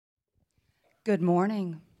Good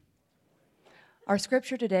morning. Our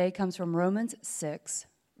scripture today comes from Romans 6,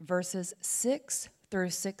 verses 6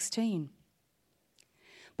 through 16.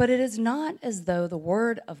 But it is not as though the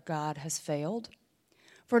word of God has failed,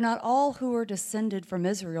 for not all who are descended from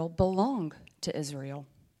Israel belong to Israel,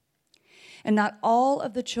 and not all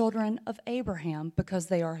of the children of Abraham because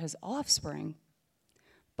they are his offspring,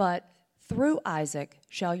 but through Isaac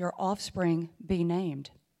shall your offspring be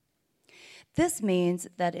named. This means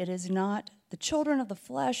that it is not the children of the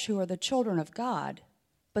flesh who are the children of God,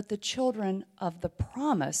 but the children of the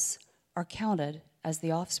promise are counted as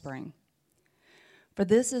the offspring. For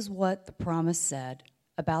this is what the promise said,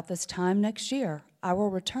 about this time next year I will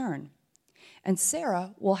return, and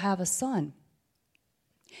Sarah will have a son.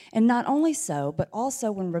 And not only so, but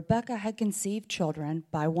also when Rebekah had conceived children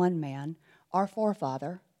by one man, our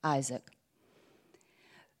forefather, Isaac.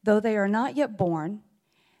 Though they are not yet born,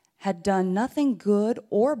 had done nothing good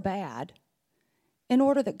or bad, in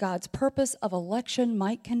order that God's purpose of election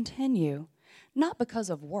might continue, not because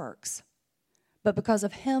of works, but because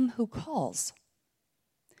of him who calls.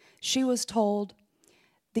 She was told,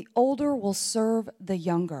 "The older will serve the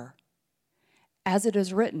younger. As it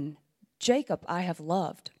is written, Jacob I have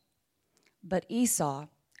loved, but Esau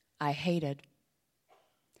I hated."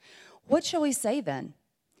 What shall we say then?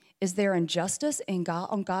 Is there injustice in God,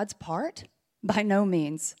 on God's part? By no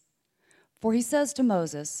means. For he says to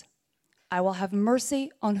Moses, "I will have mercy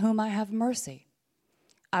on whom I have mercy.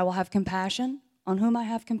 I will have compassion on whom I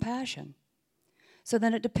have compassion." So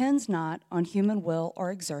then it depends not on human will or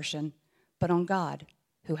exertion, but on God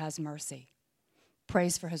who has mercy.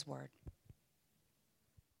 Praise for his word.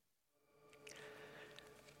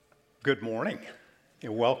 Good morning,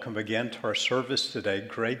 and welcome again to our service today.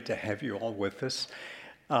 Great to have you all with us.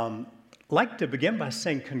 I'd like to begin by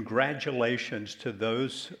saying congratulations to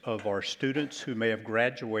those of our students who may have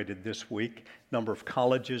graduated this week. A number of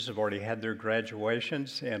colleges have already had their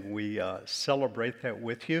graduations, and we celebrate that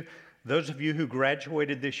with you. Those of you who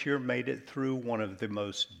graduated this year made it through one of the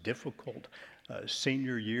most difficult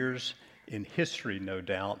senior years in history, no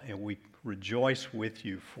doubt, and we rejoice with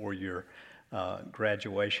you for your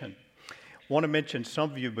graduation. I want to mention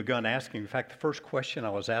some of you have begun asking. In fact, the first question I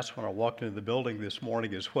was asked when I walked into the building this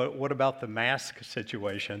morning is, what about the mask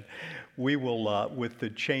situation? We will, with the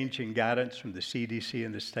changing guidance from the CDC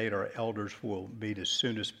and the state, our elders will meet as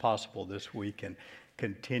soon as possible this week and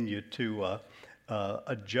continue to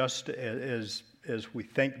adjust as we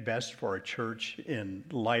think best for our church in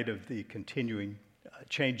light of the continuing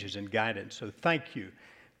changes in guidance. So thank you.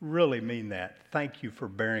 Really mean that. Thank you for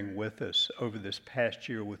bearing with us over this past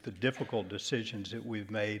year with the difficult decisions that we've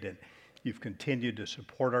made, and you've continued to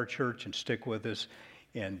support our church and stick with us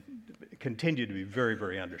and continue to be very,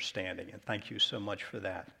 very understanding, and thank you so much for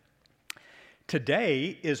that.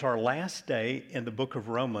 Today is our last day in the book of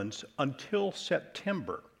Romans until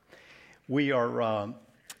September. We are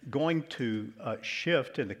going to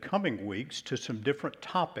shift in the coming weeks to some different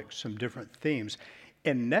topics, some different themes.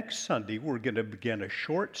 And next Sunday, we're going to begin a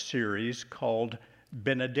short series called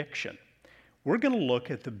Benediction. We're going to look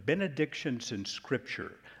at the benedictions in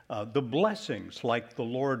Scripture, the blessings like the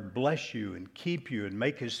Lord bless you and keep you and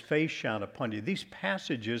make his face shine upon you. These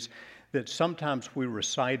passages that sometimes we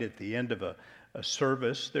recite at the end of a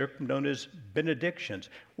service, they're known as benedictions.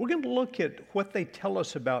 We're going to look at what they tell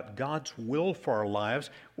us about God's will for our lives.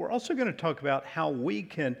 We're also going to talk about how we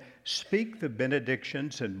can speak the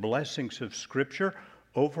benedictions and blessings of Scripture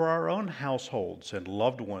over our own households and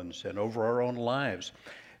loved ones and over our own lives.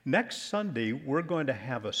 Next Sunday, we're going to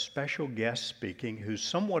have a special guest speaking who's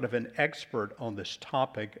somewhat of an expert on this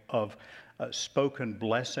topic of spoken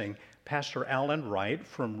blessing. Pastor Alan Wright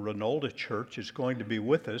from Renolda Church is going to be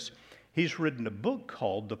with us. He's written a book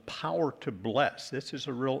called The Power to Bless. This is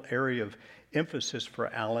a real area of emphasis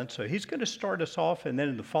for Alan. So he's going to start us off, and then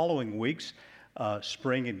in the following weeks,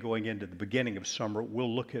 spring and going into the beginning of summer,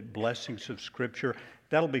 we'll look at blessings of Scripture.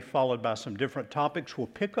 That'll be followed by some different topics. We'll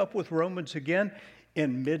pick up with Romans again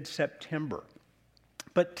in mid-September.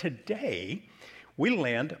 But today, we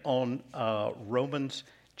land on Romans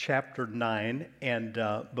chapter 9.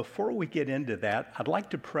 And before we get into that, I'd like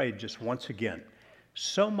to pray just once again.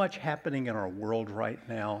 So much happening in our world right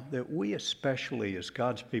now that we especially as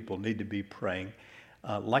God's people need to be praying.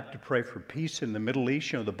 Like to pray for peace in the Middle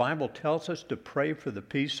East. You know, the Bible tells us to pray for the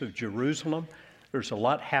peace of Jerusalem. There's a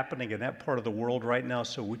lot happening in that part of the world right now,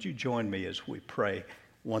 so would you join me as we pray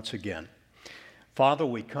once again? Father,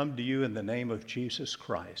 we come to you in the name of Jesus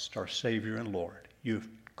Christ, our Savior and Lord. You've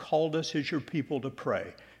called us as your people to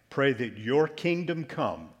pray. Pray that your kingdom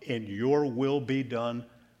come and your will be done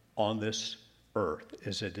on this earth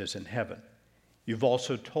as it is in heaven. You've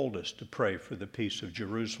also told us to pray for the peace of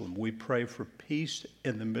Jerusalem. We pray for peace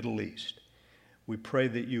in the Middle East. We pray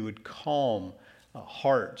that you would calm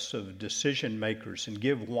hearts of decision makers and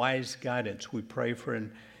give wise guidance. We pray for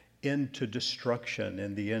an end to destruction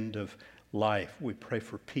and the end of life. We pray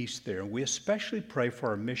for peace there. And we especially pray for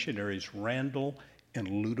our missionaries, Randall and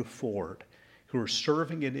Luda Ford, who are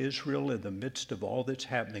serving in Israel in the midst of all that's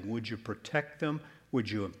happening. Would you protect them? Would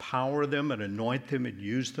you empower them and anoint them and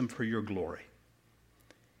use them for your glory?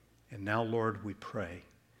 And now, Lord, we pray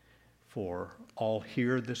for all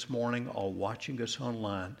here this morning, all watching us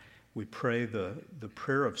online. We pray the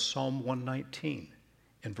prayer of Psalm 119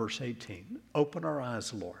 in verse 18. Open our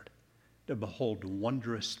eyes, Lord, to behold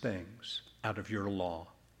wondrous things out of your law.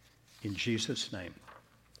 In Jesus' name,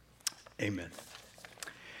 amen.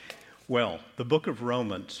 Well, the book of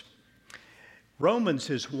Romans. Romans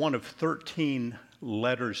is one of 13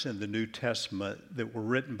 letters in the New Testament that were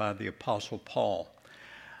written by the Apostle Paul.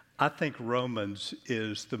 I think Romans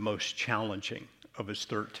is the most challenging of his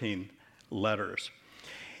 13 letters.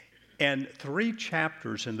 And 3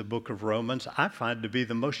 chapters in the book of Romans I find to be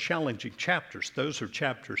the most challenging chapters. Those are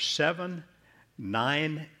chapters 7,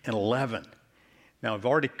 9, and 11. Now, I've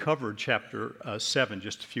already covered chapter 7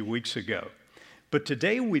 just a few weeks ago. But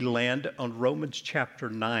today we land on Romans chapter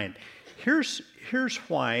 9. Here's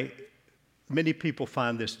why many people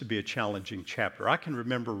find this to be a challenging chapter. I can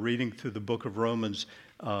remember reading through the book of Romans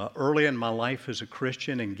early in my life as a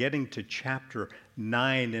Christian and getting to chapter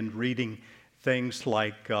 9 and reading things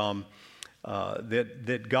like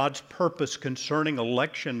that God's purpose concerning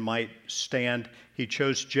election might stand. He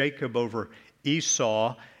chose Jacob over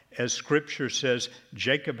Esau. As Scripture says,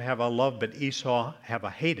 Jacob have I loved, but Esau have I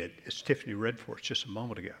hated, as Tiffany read for us just a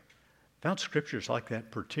moment ago. Found scriptures like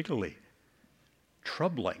that particularly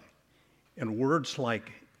troubling. And words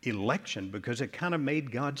like election, because it kind of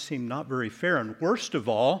made God seem not very fair. And worst of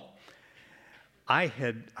all, I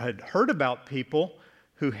had heard about people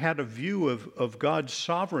who had a view of God's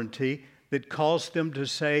sovereignty that caused them to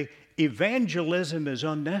say, evangelism is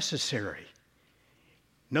unnecessary.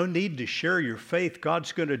 No need to share your faith.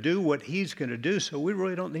 God's going to do what he's going to do, so we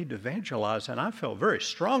really don't need to evangelize. And I felt very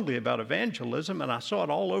strongly about evangelism, and I saw it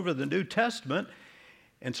all over the New Testament.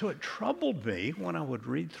 And so it troubled me when I would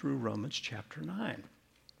read through Romans chapter 9.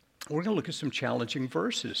 We're going to look at some challenging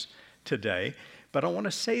verses today, but I want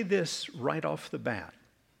to say this right off the bat.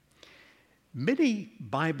 Many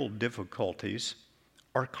Bible difficulties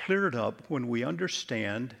are cleared up when we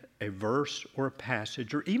understand a verse or a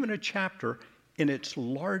passage or even a chapter in its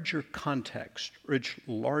larger context or its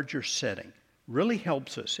larger setting. Really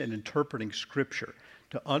helps us in interpreting Scripture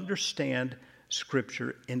to understand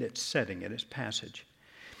Scripture in its setting, in its passage.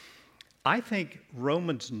 I think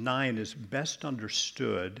Romans 9 is best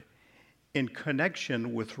understood in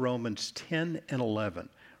connection with Romans 10 and 11.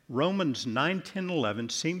 Romans 9, 10, 11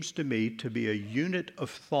 seems to me to be a unit of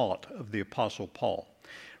thought of the Apostle Paul.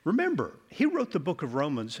 Remember, he wrote the book of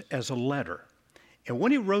Romans as a letter. And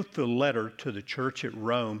when he wrote the letter to the church at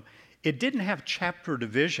Rome, it didn't have chapter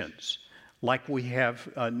divisions like we have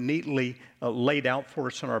neatly laid out for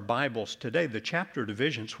us in our Bibles today. The chapter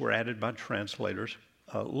divisions were added by translators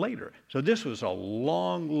later. So this was a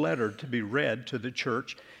long letter to be read to the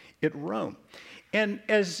church at Rome. And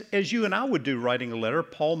as you and I would do writing a letter,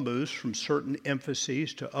 Paul moves from certain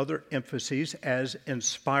emphases to other emphases as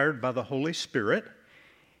inspired by the Holy Spirit.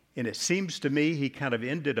 And it seems to me he kind of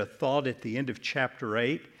ended a thought at the end of chapter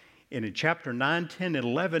 8. And in chapter 9, 10, and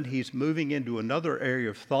 11, he's moving into another area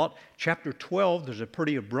of thought. Chapter 12, there's a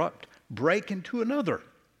pretty abrupt break into another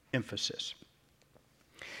emphasis.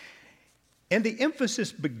 And the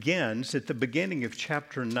emphasis begins at the beginning of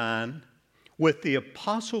chapter 9 with the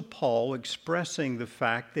Apostle Paul expressing the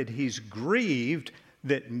fact that he's grieved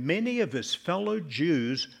that many of his fellow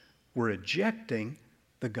Jews were rejecting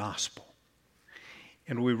the gospel.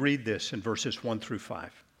 And we read this in verses 1 through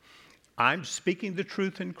 5. I'm speaking the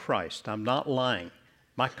truth in Christ. I'm not lying.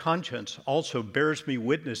 My conscience also bears me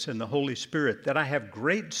witness in the Holy Spirit that I have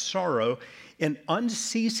great sorrow and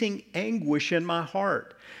unceasing anguish in my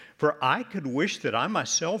heart. For I could wish that I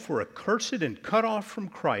myself were accursed and cut off from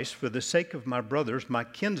Christ for the sake of my brothers, my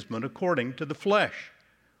kinsmen, according to the flesh.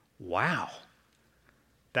 Wow,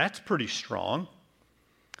 that's pretty strong.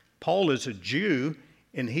 Paul is a Jew,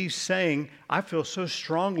 and he's saying, I feel so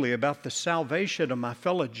strongly about the salvation of my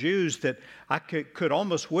fellow Jews that I could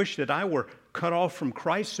almost wish that I were cut off from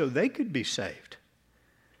Christ so they could be saved.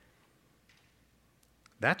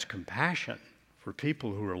 That's compassion for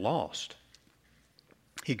people who are lost.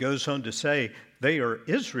 He goes on to say, they are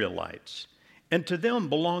Israelites, And to them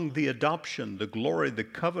belong the adoption, the glory, the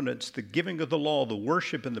covenants, the giving of the law, the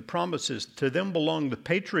worship, and the promises. To them belong the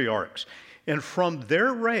patriarchs. And from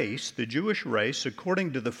their race, the Jewish race,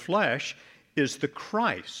 according to the flesh, is the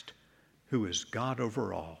Christ, who is God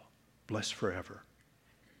over all, blessed forever.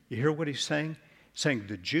 You hear what he's saying? He's saying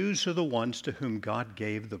the Jews are the ones to whom God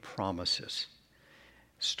gave the promises.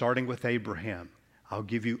 Starting with Abraham, I'll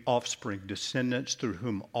give you offspring, descendants through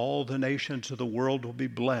whom all the nations of the world will be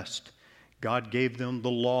blessed. God gave them the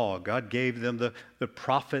law. God gave them the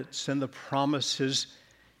prophets and the promises.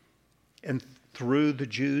 And through the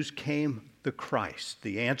Jews came the Christ,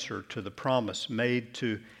 the answer to the promise made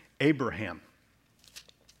to Abraham.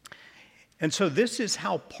 And so this is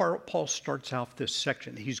how Paul starts out this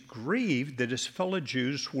section. He's grieved that his fellow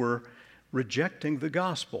Jews were rejecting the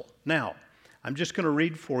gospel. Now, I'm just going to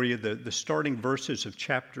read for you the starting verses of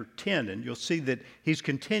chapter 10, and you'll see that he's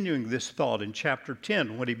continuing this thought in chapter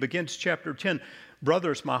 10. When he begins chapter 10,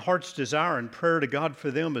 brothers, my heart's desire and prayer to God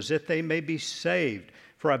for them is that they may be saved.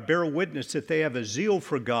 For I bear witness that they have a zeal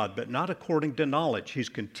for God, but not according to knowledge. He's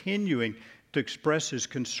continuing to express his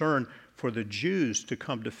concern for the Jews to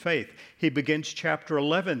come to faith. He begins chapter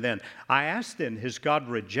 11 then. I ask then, has God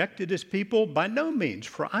rejected his people? By no means,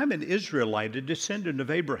 for I'm an Israelite, a descendant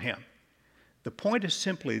of Abraham. The point is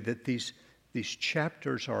simply that these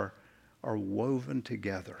chapters are woven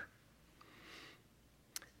together.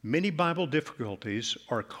 Many Bible difficulties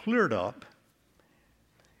are cleared up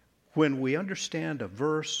when we understand a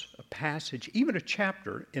verse, a passage, even a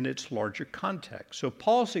chapter in its larger context. So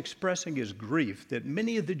Paul's expressing his grief that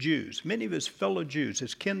many of the Jews, many of his fellow Jews,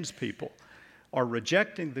 his kinspeople, are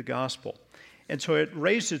rejecting the gospel. And so it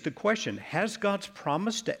raises the question, has God's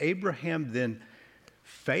promise to Abraham then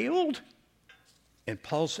failed? And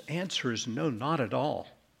Paul's answer is no, not at all,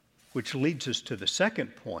 which leads us to the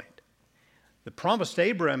second point. The promise to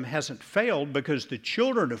Abraham hasn't failed because the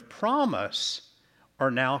children of promise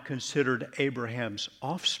are now considered Abraham's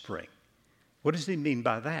offspring. What does he mean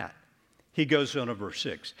by that? He goes on to verse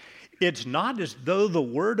 6. It's not as though the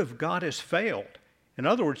word of God has failed. In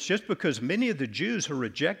other words, just because many of the Jews are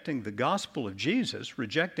rejecting the gospel of Jesus,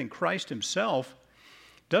 rejecting Christ himself,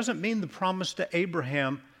 doesn't mean the promise to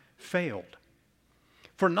Abraham failed.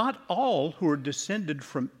 For not all who are descended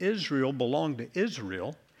from Israel belong to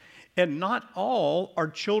Israel, and not all are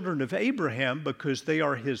children of Abraham because they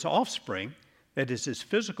are his offspring, that is his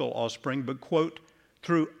physical offspring, but, quote,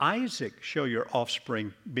 through Isaac shall your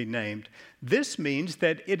offspring be named. This means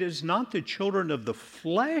that it is not the children of the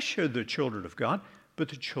flesh are the children of God, but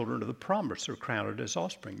the children of the promise are counted as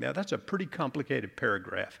offspring. Now, that's a pretty complicated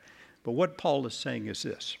paragraph, but what Paul is saying is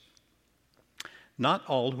this. Not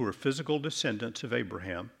all who are physical descendants of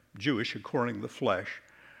Abraham, Jewish according to the flesh,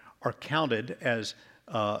 are counted as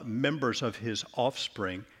members of his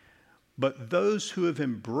offspring, but those who have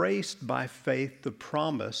embraced by faith the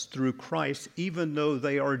promise through Christ, even though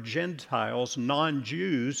they are Gentiles,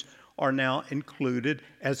 non-Jews, are now included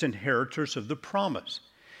as inheritors of the promise.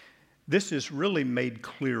 This is really made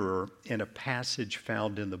clearer in a passage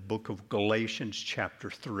found in the book of Galatians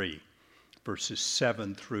chapter 3. Verses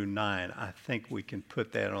 7 through 9. I think we can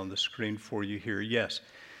put that on the screen for you here. Yes,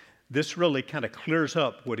 this really kind of clears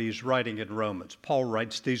up what he's writing in Romans. Paul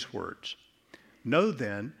writes these words. Know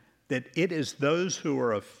then that it is those who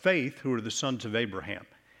are of faith who are the sons of Abraham.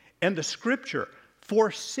 And the scripture,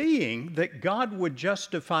 foreseeing that God would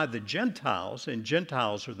justify the Gentiles, and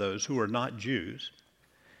Gentiles are those who are not Jews,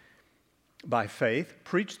 by faith,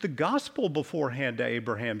 preached the gospel beforehand to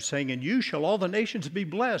Abraham, saying, in you shall all the nations be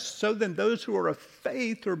blessed. So then those who are of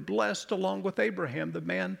faith are blessed along with Abraham, the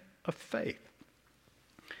man of faith.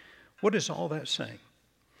 What is all that saying?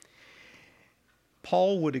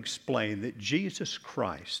 Paul would explain that Jesus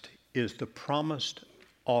Christ is the promised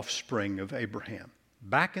offspring of Abraham.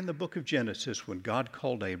 Back in the book of Genesis, when God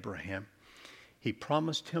called Abraham, he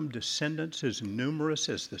promised him descendants as numerous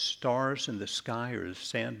as the stars in the sky or the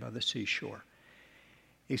sand by the seashore.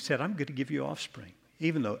 He said, I'm going to give you offspring.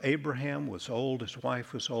 Even though Abraham was old, his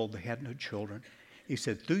wife was old, they had no children. He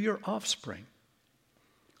said, through your offspring,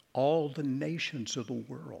 all the nations of the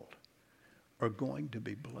world are going to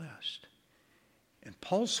be blessed. And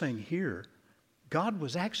Paul's saying here, God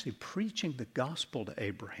was actually preaching the gospel to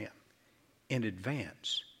Abraham in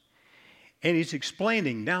advance. And he's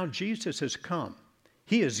explaining, now Jesus has come.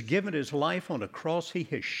 He has given his life on a cross. He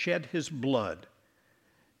has shed his blood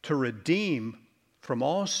to redeem from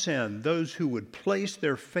all sin those who would place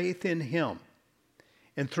their faith in him.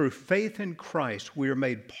 And through faith in Christ, we are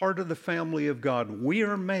made part of the family of God. We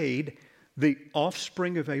are made the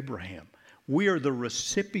offspring of Abraham. We are the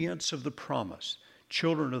recipients of the promise,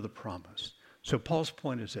 children of the promise. So Paul's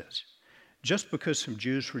point is this. Just because some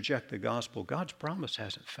Jews reject the gospel, God's promise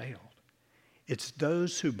hasn't failed. It's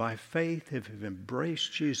those who by faith have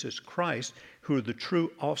embraced Jesus Christ who are the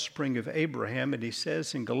true offspring of Abraham. And he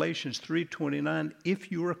says in Galatians 3:29,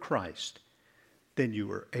 if you are Christ, then you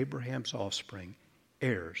are Abraham's offspring,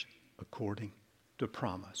 heirs according to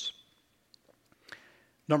promise.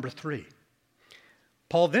 Number 3,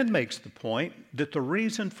 Paul then makes the point that the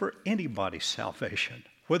reason for anybody's salvation,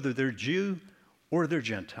 whether they're Jew or they're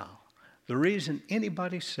Gentile, the reason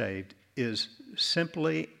anybody's saved is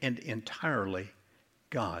simply and entirely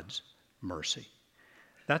God's mercy.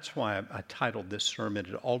 That's why I titled this sermon,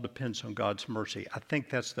 It All Depends on God's Mercy. I think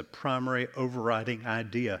that's the primary overriding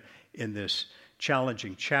idea in this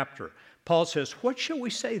challenging chapter. Paul says, what shall we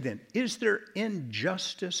say then? Is there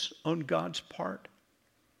injustice on God's part?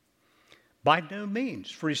 By no means,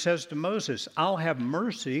 for he says to Moses, I'll have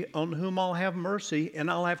mercy on whom I'll have mercy, and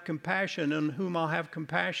I'll have compassion on whom I'll have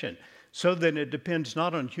compassion. So then it depends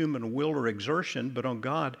not on human will or exertion, but on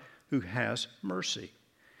God who has mercy.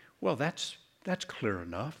 Well, that's clear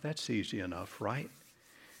enough. That's easy enough, right?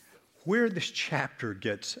 Where this chapter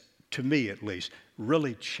gets, to me at least,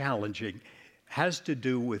 really challenging has to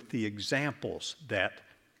do with the examples that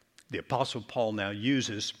the Apostle Paul now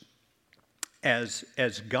uses as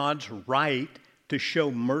God's right to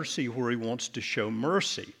show mercy where he wants to show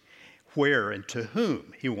mercy, where and to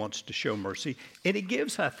whom he wants to show mercy. And he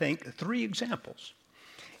gives, I think, 3 examples.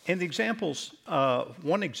 And the examples,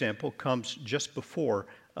 one example comes just before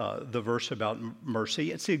the verse about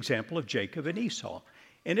mercy. It's the example of Jacob and Esau.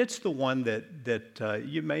 And it's the one that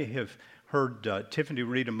you may have heard Tiffany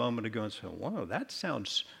read a moment ago and say, wow, that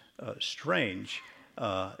sounds strange.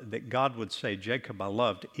 That God would say, Jacob I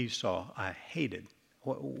loved, Esau I hated.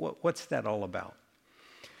 What's that all about?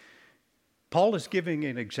 Paul is giving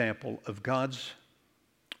an example of God's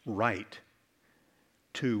right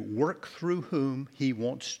to work through whom he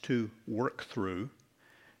wants to work through,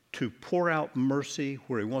 to pour out mercy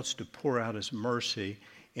where he wants to pour out his mercy.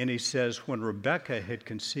 And he says, when Rebekah had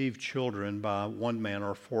conceived children by one man,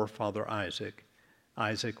 our forefather Isaac,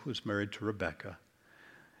 Isaac was married to Rebekah.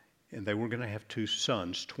 And they were going to have 2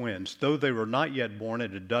 sons, twins. Though they were not yet born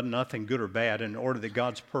and had done nothing good or bad, in order that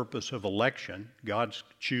God's purpose of election, God's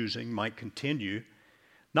choosing, might continue,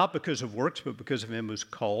 not because of works, but because of him who was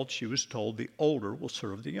called, she was told the older will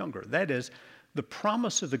serve the younger. That is, the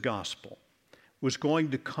promise of the gospel was going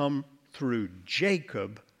to come through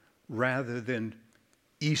Jacob rather than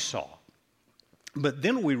Esau. But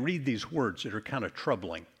then we read these words that are kind of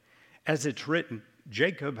troubling. As it's written,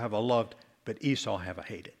 Jacob have I loved, but Esau have I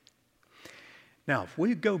hated. Now, if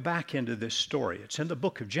we go back into this story, it's in the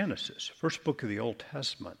book of Genesis, first book of the Old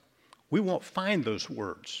Testament. We won't find those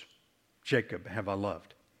words, Jacob have I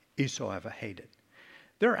loved, Esau have I hated.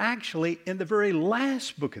 They're actually in the very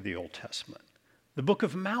last book of the Old Testament, the book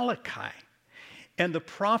of Malachi. And the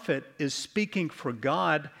prophet is speaking for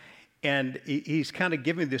God, and he's kind of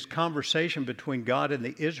giving this conversation between God and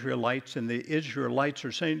the Israelites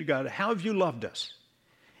are saying to God, how have you loved us?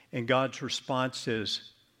 And God's response is,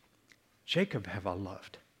 Jacob have I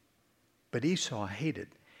loved, but Esau I hated.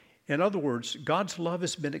 In other words, God's love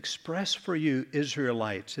has been expressed for you,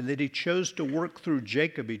 Israelites, and that he chose to work through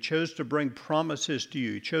Jacob. He chose to bring promises to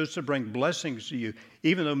you. He chose to bring blessings to you,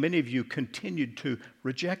 even though many of you continued to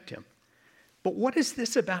reject him. But what is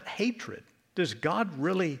this about hatred? Does God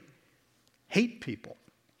really hate people?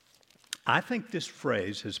 I think this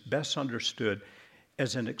phrase is best understood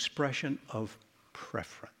as an expression of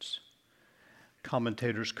preference.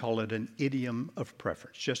 Commentators call it an idiom of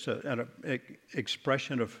preference, just an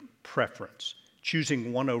expression of preference,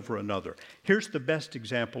 choosing one over another. Here's the best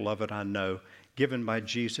example of it I know, given by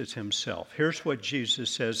Jesus himself. Here's what Jesus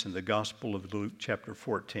says in the Gospel of Luke chapter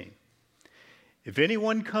 14. If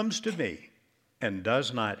anyone comes to me and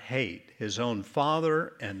does not hate his own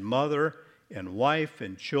father and mother and wife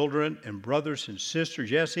and children and brothers and sisters,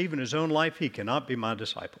 yes, even his own life, he cannot be my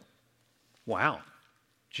disciple. Wow,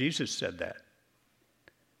 Jesus said that.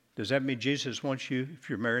 Does that mean Jesus wants you, if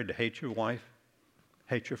you're married, to hate your wife,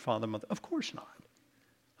 hate your father, mother? Of course not.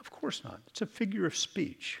 Of course not. It's a figure of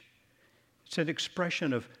speech. It's an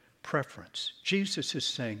expression of preference. Jesus is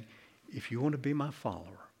saying, if you want to be my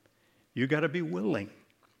follower, you got to be willing,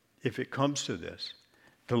 if it comes to this,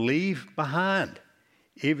 to leave behind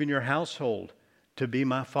even your household to be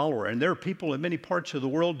my follower. And there are people in many parts of the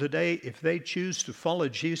world today, if they choose to follow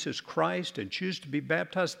Jesus Christ and choose to be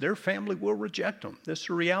baptized, their family will reject them. This is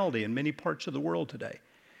a reality in many parts of the world today.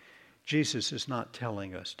 Jesus is not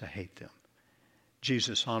telling us to hate them.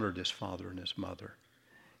 Jesus honored his father and his mother.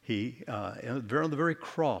 On the very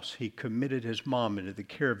cross, he committed his mom into the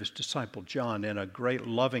care of his disciple John in a great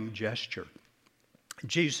loving gesture.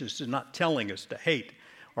 Jesus is not telling us to hate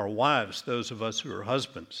our wives, those of us who are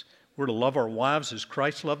husbands. We're to love our wives as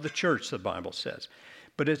Christ loved the church, the Bible says.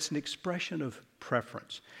 But it's an expression of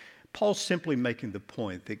preference. Paul's simply making the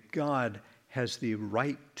point that God has the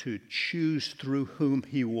right to choose through whom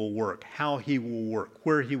he will work, how he will work,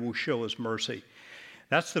 where he will show his mercy.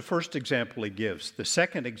 That's the first example he gives. The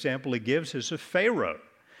second example he gives is of Pharaoh.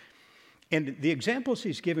 And the examples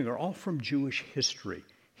he's giving are all from Jewish history.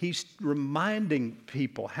 He's reminding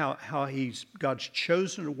people how God's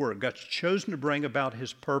chosen to work, God's chosen to bring about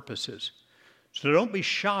his purposes. So don't be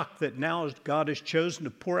shocked that now God has chosen to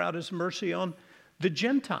pour out his mercy on the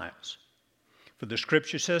Gentiles. For the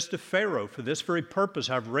scripture says to Pharaoh, for this very purpose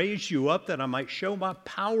I've raised you up that I might show my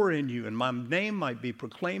power in you and my name might be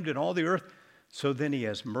proclaimed in all the earth. So then he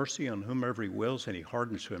has mercy on whomever he wills and he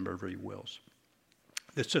hardens whomever he wills.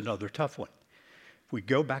 This is another tough one. If we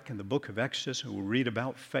go back in the book of Exodus and we read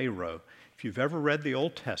about Pharaoh, if you've ever read the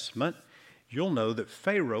Old Testament, you'll know that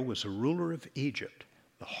Pharaoh was a ruler of Egypt,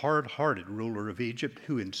 the hard-hearted ruler of Egypt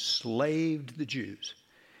who enslaved the Jews.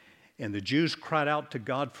 And the Jews cried out to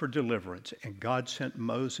God for deliverance, and God sent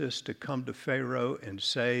Moses to come to Pharaoh and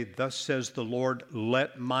say, thus says the Lord,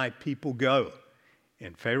 let my people go.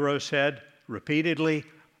 And Pharaoh said repeatedly,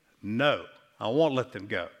 no, I won't let them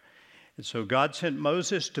go. And so God sent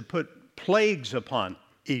Moses to put plagues upon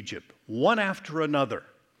Egypt, one after another.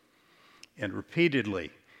 And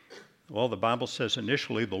repeatedly, well, the Bible says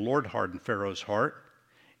initially the Lord hardened Pharaoh's heart,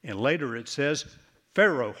 and later it says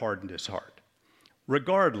Pharaoh hardened his heart.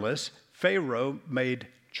 Regardless, Pharaoh made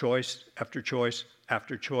choice after choice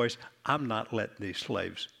after choice. I'm not letting these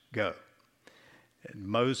slaves go.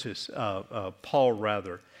 And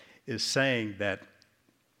Paul is saying that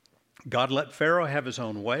God let Pharaoh have his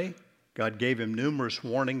own way. God gave him numerous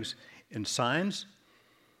warnings and signs.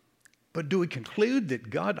 But do we conclude that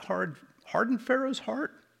God hardened Pharaoh's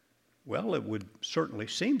heart? Well, it would certainly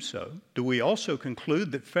seem so. Do we also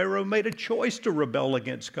conclude that Pharaoh made a choice to rebel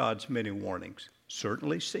against God's many warnings?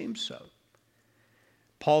 Certainly seems so.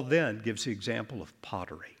 Paul then gives the example of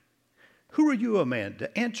pottery. Who are you, a man,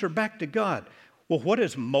 to answer back to God? Well, what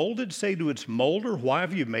is molded say to its molder, why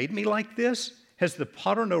have you made me like this? Has the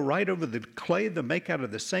potter no right over the clay to make out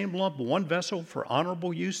of the same lump one vessel for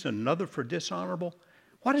honorable use and another for dishonorable?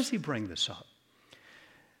 Why does he bring this up?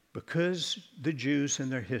 Because the Jews in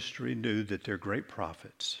their history knew that their great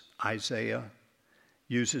prophets, Isaiah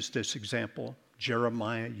uses this example,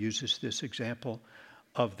 Jeremiah uses this example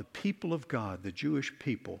of the people of God, the Jewish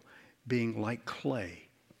people, being like clay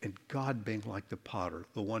and God being like the potter,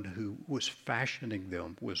 the one who was fashioning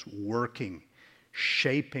them, was working,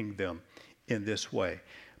 shaping them in this way.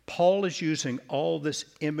 Paul is using all this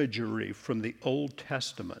imagery from the Old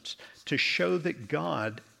Testament to show that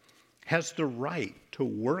God has the right to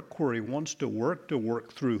work where he wants to work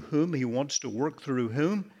through whom he wants to work through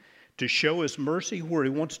whom, to show his mercy where he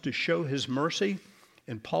wants to show his mercy.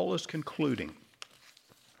 And Paul is concluding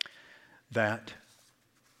that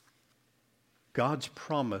God's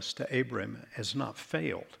promise to Abraham has not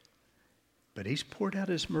failed, but he's poured out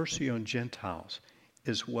his mercy on Gentiles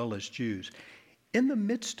as well as Jews. In the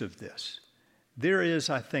midst of this, there is,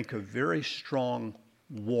 I think, a very strong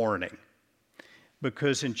warning,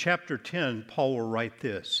 because in chapter 10, Paul will write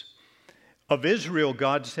this. Of Israel,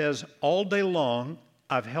 God says, all day long,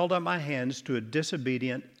 I've held out my hands to a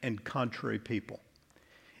disobedient and contrary people.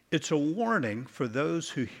 It's a warning for those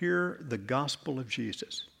who hear the gospel of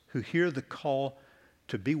Jesus, who hear the call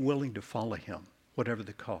to be willing to follow him, whatever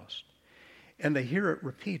the cost. And they hear it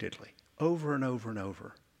repeatedly, over and over and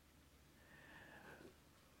over.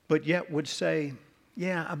 But yet would say,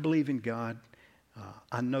 yeah, I believe in God.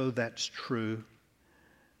 I know that's true.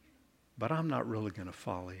 But I'm not really going to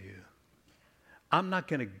follow you. I'm not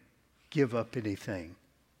going to give up anything.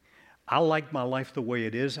 I like my life the way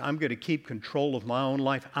it is. I'm going to keep control of my own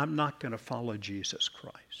life. I'm not going to follow Jesus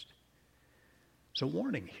Christ. There's a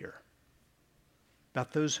warning here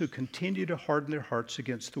about those who continue to harden their hearts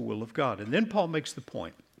against the will of God. And then Paul makes the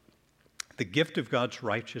point. The gift of God's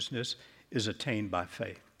righteousness is attained by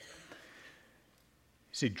faith.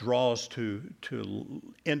 As he draws to the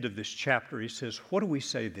end of this chapter, he says, what do we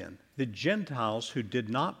say then? The Gentiles who did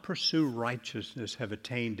not pursue righteousness have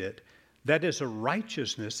attained it. That is a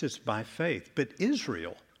righteousness that's by faith. But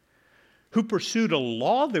Israel, who pursued a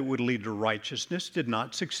law that would lead to righteousness, did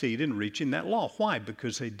not succeed in reaching that law. Why?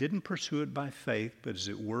 Because they didn't pursue it by faith, but as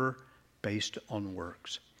it were, based on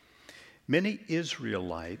works. Many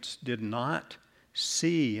Israelites did not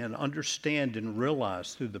see and understand and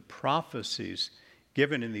realize through the prophecies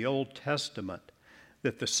given in the Old Testament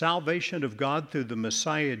that the salvation of God through the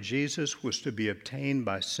Messiah Jesus was to be obtained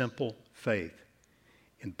by simple faith.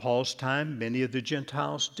 In Paul's time, many of the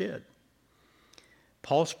Gentiles did.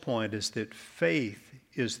 Paul's point is that faith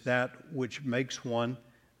is that which makes one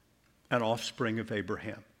an offspring of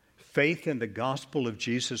Abraham. Faith in the gospel of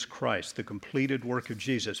Jesus Christ, the completed work of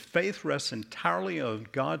Jesus. Faith rests entirely on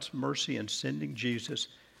God's mercy in sending Jesus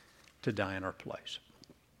to die in our place.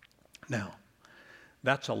 Now,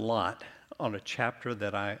 that's a lot on a chapter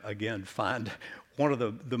that I, again, find one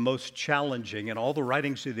of the most challenging in all the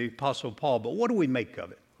writings of the Apostle Paul. But what do we make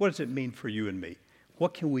of it? What does it mean for you and me?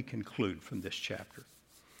 What can we conclude from this chapter?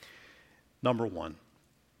 Number one,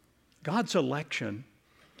 God's election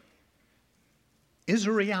is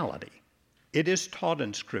a reality. It is taught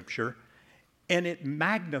in Scripture, and it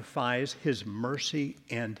magnifies His mercy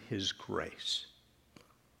and His grace.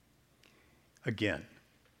 Again,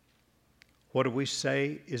 what do we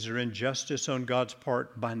say? Is there injustice on God's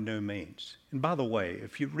part? By no means. And by the way,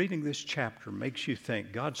 if you're reading this chapter makes you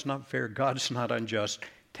think God's not fair, God's not unjust,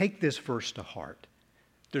 take this verse to heart.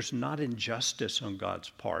 There's not injustice on God's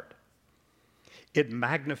part. It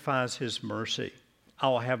magnifies His mercy.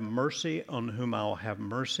 I'll have mercy on whom I'll have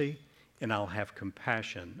mercy, and I'll have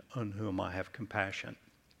compassion on whom I have compassion.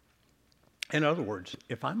 In other words,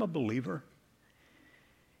 if I'm a believer,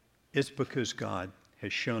 it's because God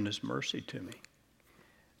has shown His mercy to me.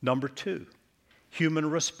 Number two, human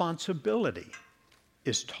responsibility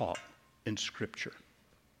is taught in Scripture.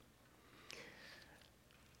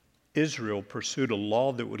 Israel pursued a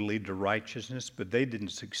law that would lead to righteousness, but they didn't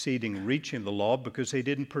succeed in reaching the law because they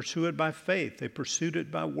didn't pursue it by faith. They pursued it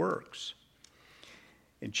by works.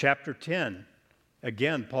 In chapter 10,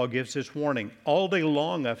 again, Paul gives this warning. All day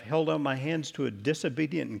long I've held out my hands to a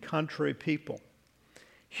disobedient and contrary people.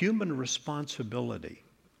 Human responsibility,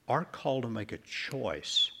 our call to make a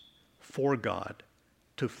choice for God,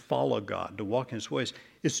 to follow God, to walk in His ways,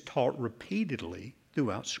 is taught repeatedly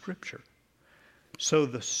throughout Scripture. So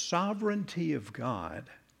the sovereignty of God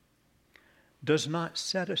does not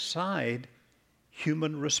set aside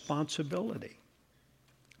human responsibility.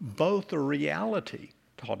 Both are reality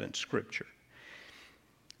taught in Scripture.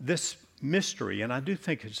 This mystery, and I do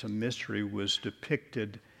think it's a mystery, was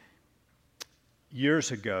depicted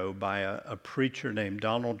years ago by a preacher named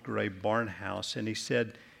Donald Gray Barnhouse, and he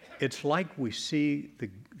said, it's like we see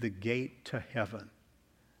the gate to heaven,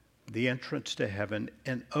 the entrance to heaven,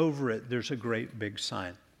 and over it there's a great big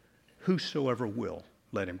sign, whosoever will,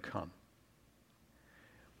 let him come.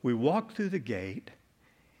 We walk through the gate,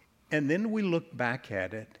 and then we look back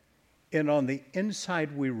at it, and on the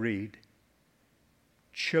inside we read,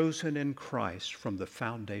 chosen in Christ from the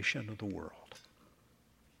foundation of the world.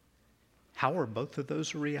 How are both of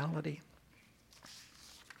those a reality?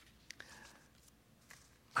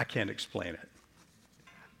 I can't explain it.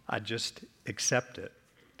 I just accept it.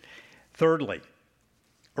 Thirdly,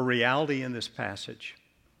 a reality in this passage,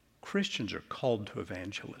 Christians are called to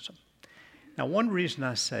evangelism. Now, one reason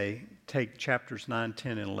I say take chapters 9,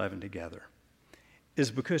 10, and 11 together is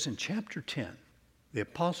because in chapter 10, the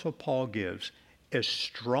Apostle Paul gives as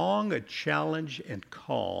strong a challenge and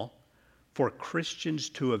call for Christians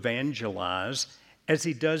to evangelize as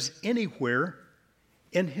he does anywhere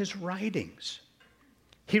in his writings.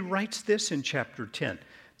 He writes this in chapter 10.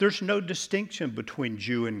 There's no distinction between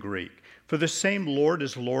Jew and Greek, for the same Lord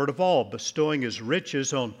is Lord of all, bestowing His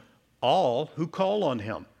riches on all who call on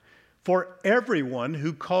Him. For everyone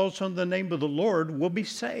who calls on the name of the Lord will be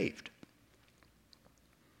saved.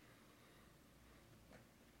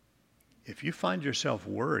 If you find yourself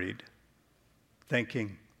worried,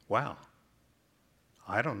 thinking, wow,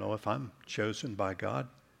 I don't know if I'm chosen by God.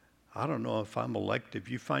 I don't know if I'm elected. If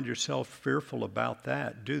you find yourself fearful about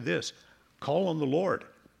that, do this. Call on the Lord.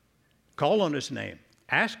 Call on His name.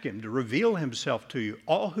 Ask Him to reveal Himself to you.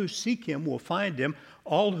 All who seek Him will find Him.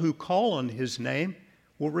 All who call on His name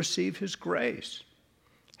will receive His grace.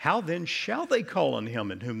 How then shall they call on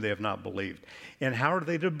Him in whom they have not believed? And how are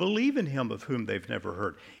they to believe in Him of whom they've never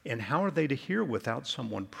heard? And how are they to hear without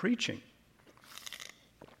someone preaching?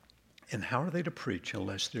 And how are they to preach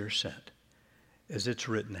unless they're sent? As it's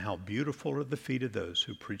written, how beautiful are the feet of those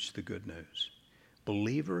who preach the good news.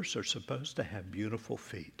 Believers are supposed to have beautiful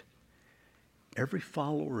feet. Every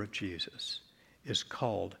follower of Jesus is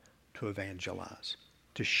called to evangelize,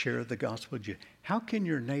 to share the gospel of Jesus. How can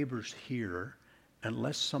your neighbors hear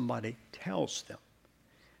unless somebody tells them?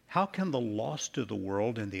 How can the lost of the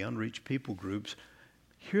world and the unreached people groups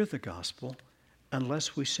hear the gospel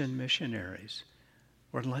unless we send missionaries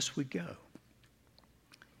or unless we go?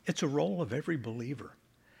 It's a role of every believer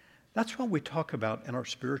That's why we talk about in our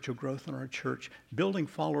spiritual growth in our church, building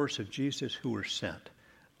followers of Jesus who are sent.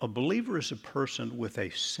 A believer is a person with a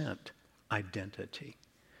sent identity.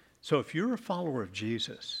 So if you're a follower of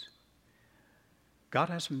Jesus, God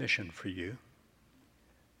has a mission for you.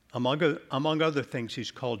 Among other things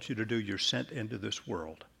He's called you to do, you're sent into this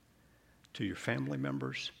world, to your family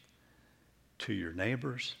members, to your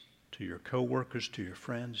neighbors, to your coworkers, to your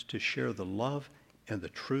friends, to share the love and the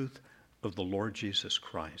truth of the Lord Jesus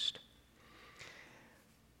Christ.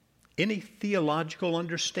 Any theological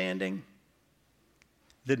understanding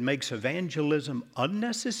that makes evangelism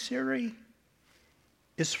unnecessary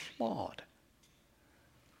is flawed.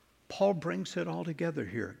 Paul brings it all together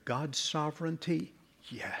here. God's sovereignty,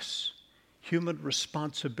 yes. Human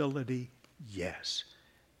responsibility, yes.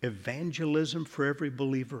 Evangelism for every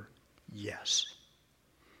believer, yes.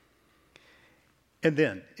 And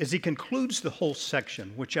then, as he concludes the whole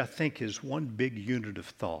section, which I think is one big unit of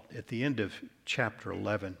thought, at the end of chapter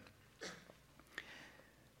 11,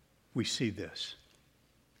 we see this.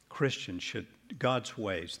 Christians should, God's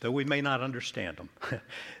ways, though we may not understand them,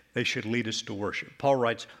 they should lead us to worship. Paul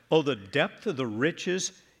writes, "Oh, the depth of the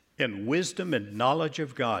riches and wisdom and knowledge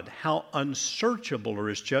of God. How unsearchable are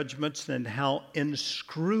His judgments and how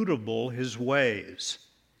inscrutable His ways."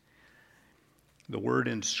 The word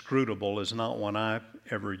inscrutable is not one I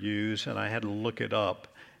ever use, and I had to look it up.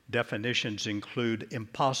 Definitions include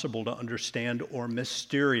impossible to understand or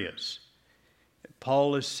mysterious.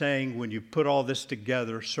 Paul is saying when you put all this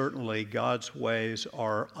together, certainly God's ways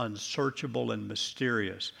are unsearchable and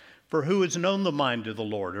mysterious. For who has known the mind of the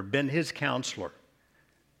Lord or been His counselor?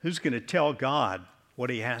 Who's going to tell God what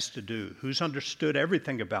He has to do? Who's understood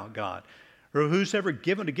everything about God? Or who's ever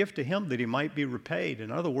given a gift to Him that He might be repaid?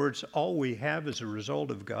 In other words, all we have is a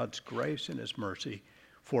result of God's grace and His mercy.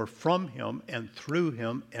 For from Him and through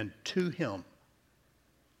Him and to Him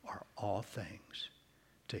are all things.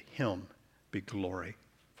 To Him be glory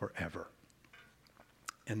forever.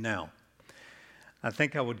 And now, I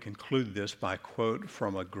think I would conclude this by a quote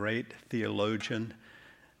from a great theologian,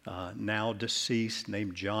 now deceased,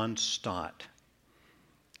 named John Stott.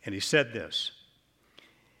 And he said this: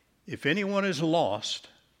 "If anyone is lost,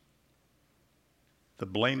 the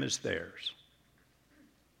blame is theirs.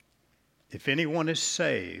 If anyone is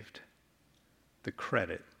saved, the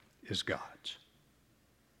credit is God's."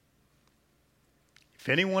 If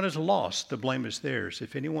anyone is lost, the blame is theirs.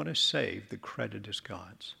 If anyone is saved, the credit is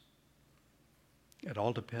God's. It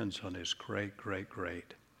all depends on His great, great,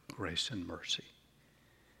 great grace and mercy.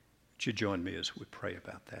 Would you join me as we pray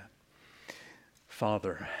about that?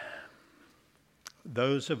 Father,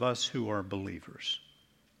 those of us who are believers,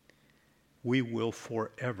 we will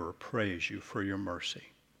forever praise You for Your mercy.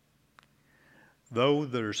 Though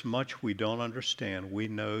there's much we don't understand, we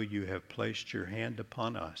know You have placed Your hand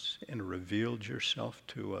upon us and revealed Yourself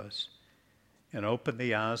to us and opened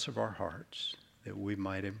the eyes of our hearts that we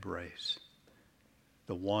might embrace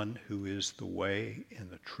the one who is the way and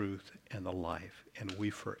the truth and the life, and we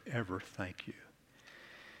forever thank You.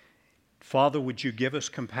 Father, would You give us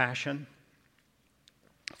compassion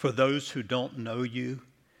for those who don't know You?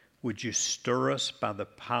 Would You stir us by the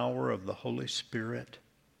power of the Holy Spirit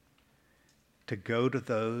to go to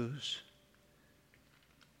those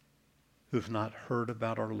who've not heard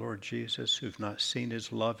about our Lord Jesus, who've not seen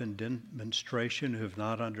His love in demonstration, who've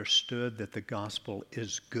not understood that the gospel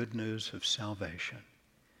is good news of salvation?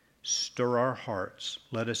 Stir our hearts.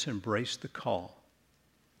 Let us embrace the call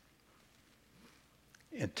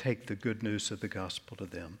and take the good news of the gospel to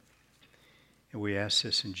them. And we ask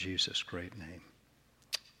this in Jesus' great name.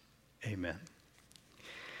 Amen.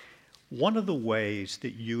 One of the ways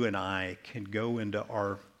that you and I can go into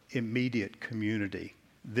our immediate community,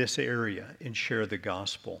 this area, and share the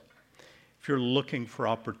gospel, if you're looking for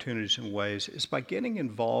opportunities and ways, is by getting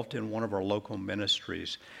involved in one of our local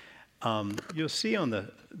ministries. You'll see on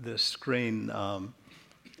the screen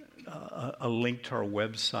a link to our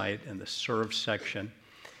website in the Serve section.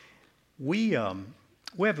 We have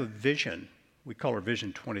a vision. We call our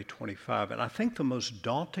Vision 2025, and I think the most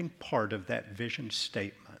daunting part of that vision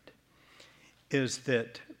statement is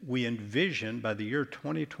that we envision by the year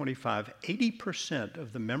 2025, 80%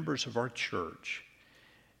 of the members of our church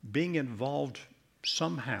being involved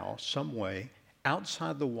somehow, some way,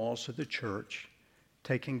 outside the walls of the church,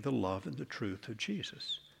 taking the love and the truth of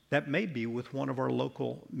Jesus. That may be with one of our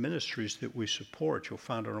local ministries that we support. You'll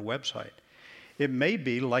find on our website. It may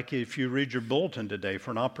be like if you read your bulletin today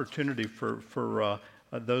for an opportunity for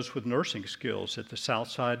those with nursing skills at the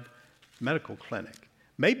Southside Medical Clinic.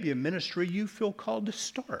 Maybe a ministry you feel called to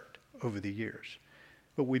start over the years.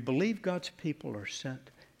 But we believe God's people are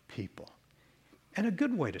sent people. And a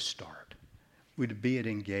good way to start would be to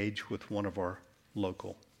engage with one of our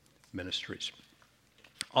local ministries.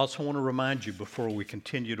 Also want to remind you before we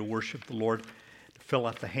continue to worship the Lord, to fill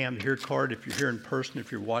out the Ham Here card. If you're here in person,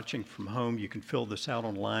 if you're watching from home, you can fill this out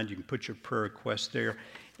online. You can put your prayer request there.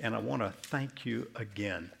 And I want to thank you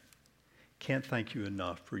again. Can't thank you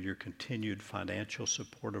enough for your continued financial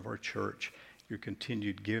support of our church, your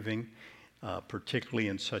continued giving, particularly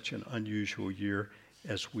in such an unusual year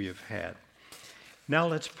as we have had. Now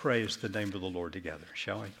let's praise the name of the Lord together,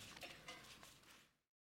 shall we?